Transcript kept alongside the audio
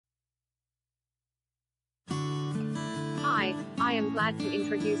I am glad to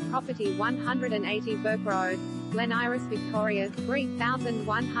introduce property 180 Burke Road, Glen, Victoria,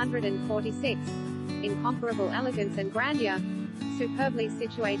 3146. Incomparable elegance and grandeur. Superbly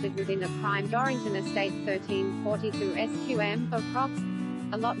situated within a prime Dorrington estate 1342 SQM, approx.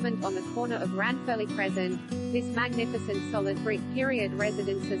 Allotment on the corner of Ranfurly Crescent. This magnificent solid brick period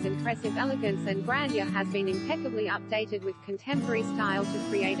residence's impressive elegance and grandeur has been impeccably updated with contemporary style to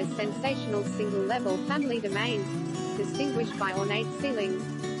create a sensational single-level family domain. Distinguished by ornate ceilings,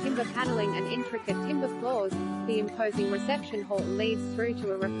 timber paneling and intricate timber floors, the imposing reception hall leads through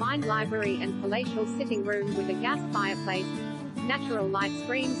to a refined library and palatial sitting room with a gas fireplace. Natural light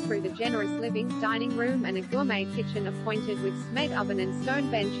streams through the generous living, dining room and a gourmet kitchen appointed with cement oven and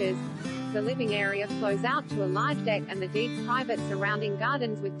stone benches. The living area flows out to a large deck and the deep private surrounding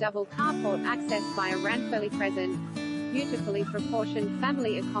gardens with double carport access via Ranfurly Crescent. Beautifully proportioned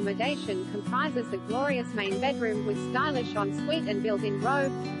family accommodation comprises the glorious main bedroom with stylish ensuite and built-in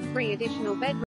robe, 3 additional bedrooms.